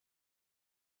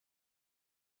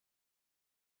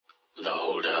the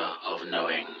holder of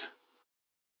knowing.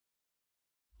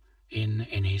 In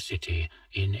any city,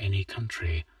 in any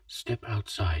country, step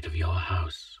outside of your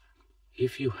house.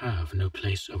 If you have no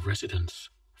place of residence,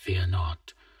 fear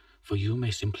not, for you may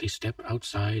simply step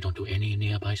outside onto any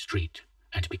nearby street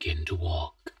and begin to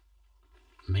walk.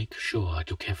 Make sure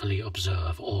to carefully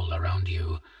observe all around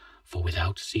you, for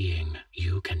without seeing,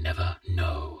 you can never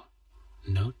know.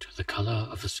 Note the color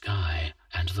of the sky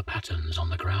and the patterns on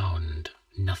the ground.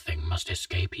 Nothing must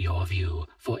escape your view,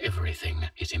 for everything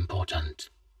is important.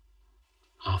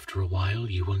 After a while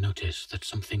you will notice that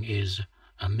something is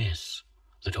amiss,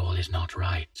 that all is not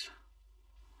right.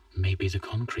 Maybe the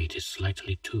concrete is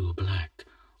slightly too black,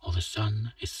 or the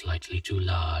sun is slightly too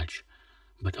large,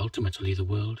 but ultimately the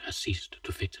world has ceased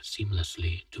to fit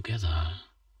seamlessly together.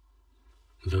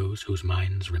 Those whose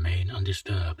minds remain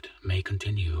undisturbed may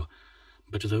continue,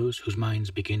 but those whose minds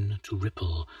begin to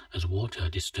ripple as water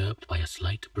disturbed by a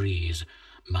slight breeze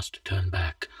must turn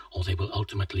back, or they will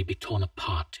ultimately be torn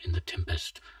apart in the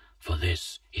tempest, for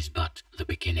this is but the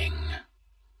beginning.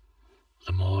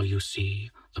 The more you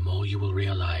see, the more you will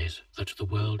realize that the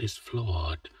world is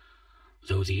flawed,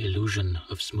 though the illusion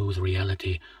of smooth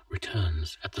reality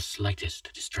returns at the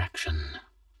slightest distraction.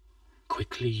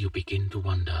 Quickly you begin to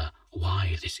wonder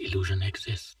why this illusion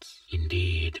exists.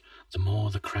 Indeed, the more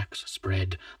the cracks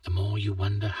spread, the more you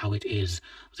wonder how it is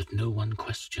that no one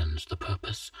questions the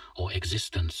purpose or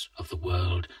existence of the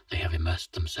world they have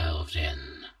immersed themselves in.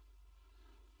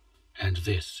 And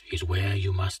this is where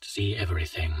you must see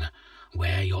everything,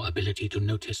 where your ability to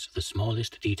notice the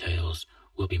smallest details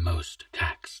will be most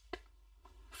taxed.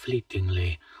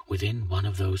 Fleetingly, within one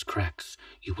of those cracks,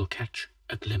 you will catch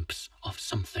a glimpse of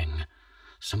something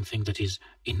that is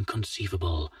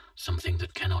inconceivable, something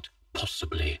that cannot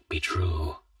possibly be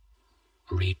true.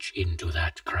 Reach into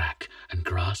that crack and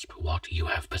grasp what you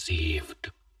have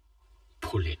perceived.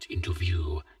 Pull it into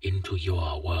view, into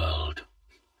your world.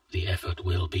 The effort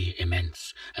will be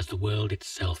immense, as the world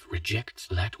itself rejects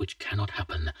that which cannot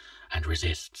happen and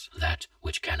resists that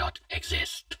which cannot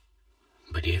exist.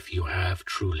 But if you have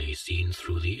truly seen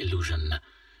through the illusion,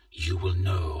 you will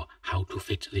know how to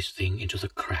fit this thing into the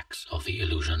cracks of the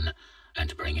illusion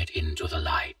and bring it into the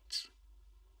light.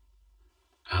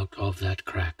 Out of that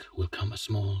crack will come a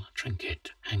small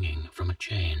trinket hanging from a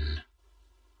chain.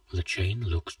 The chain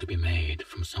looks to be made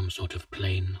from some sort of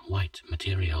plain white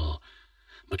material,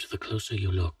 but the closer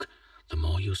you look, the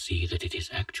more you see that it is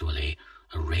actually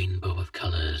a rainbow of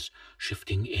colors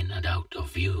shifting in and out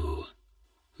of view.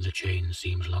 The chain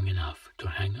seems long enough to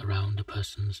hang around a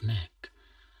person's neck,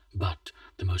 but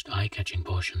the most eye-catching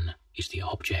portion is the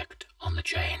object on the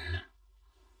chain.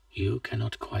 You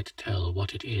cannot quite tell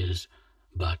what it is,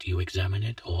 but you examine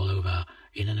it all over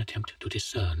in an attempt to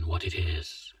discern what it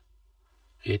is.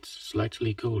 Its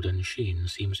slightly golden sheen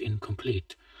seems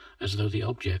incomplete, as though the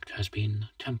object has been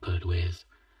tampered with.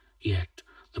 Yet,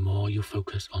 the more you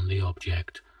focus on the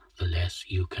object, the less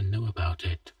you can know about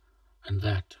it, and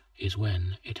that is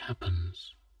when it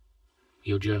happens.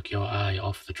 You jerk your eye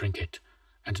off the trinket,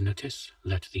 and notice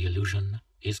that the illusion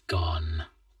is gone.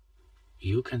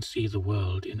 You can see the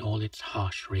world in all its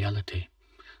harsh reality,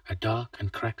 a dark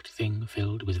and cracked thing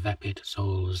filled with vapid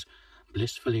souls,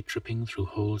 blissfully tripping through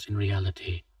holes in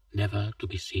reality, never to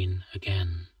be seen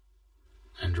again.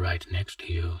 And right next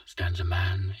to you stands a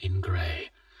man in grey,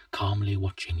 calmly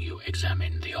watching you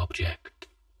examine the object.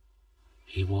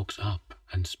 He walks up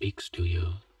and speaks to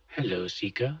you. "Hello,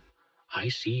 Seeker. I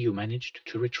see you managed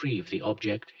to retrieve the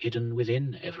object hidden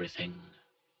within everything.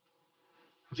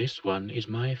 This one is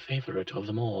my favorite of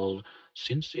them all,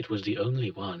 since it was the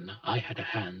only one I had a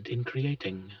hand in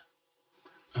creating.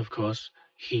 Of course,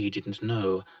 he didn't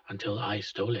know until I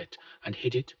stole it and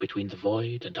hid it between the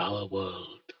void and our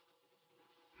world.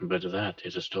 But that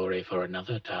is a story for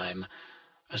another time,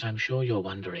 as I'm sure you're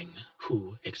wondering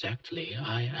who exactly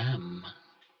I am.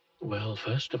 Well,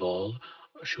 first of all,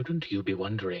 shouldn't you be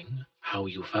wondering how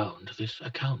you found this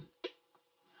account?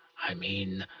 I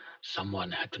mean,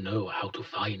 someone had to know how to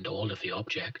find all of the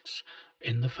objects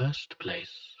in the first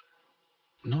place.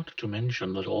 Not to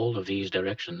mention that all of these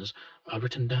directions are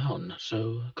written down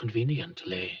so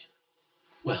conveniently.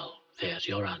 Well, there's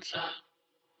your answer.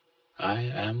 I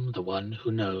am the one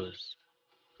who knows.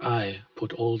 I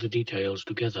put all the details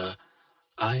together.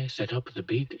 I set up the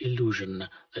big illusion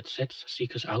that sets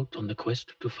seekers out on the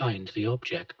quest to find the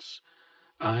objects.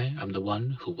 I am the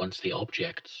one who wants the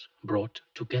objects brought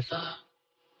together.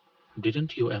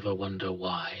 Didn't you ever wonder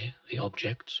why the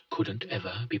objects couldn't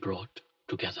ever be brought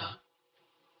together?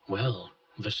 Well,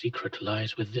 the secret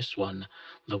lies with this one,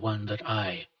 the one that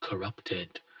I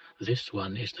corrupted. This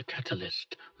one is the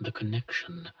catalyst, the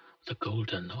connection, the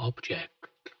golden object.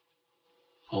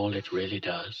 All it really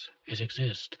does is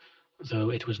exist, though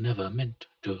it was never meant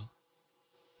to.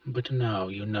 But now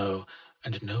you know,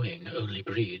 and knowing only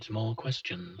breeds more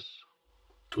questions.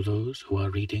 To those who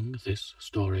are reading this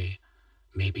story,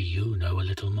 maybe you know a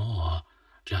little more,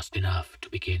 just enough to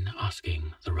begin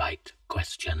asking the right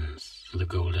questions. The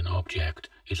golden object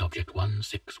is object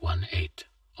 1618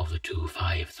 of the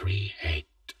 2538.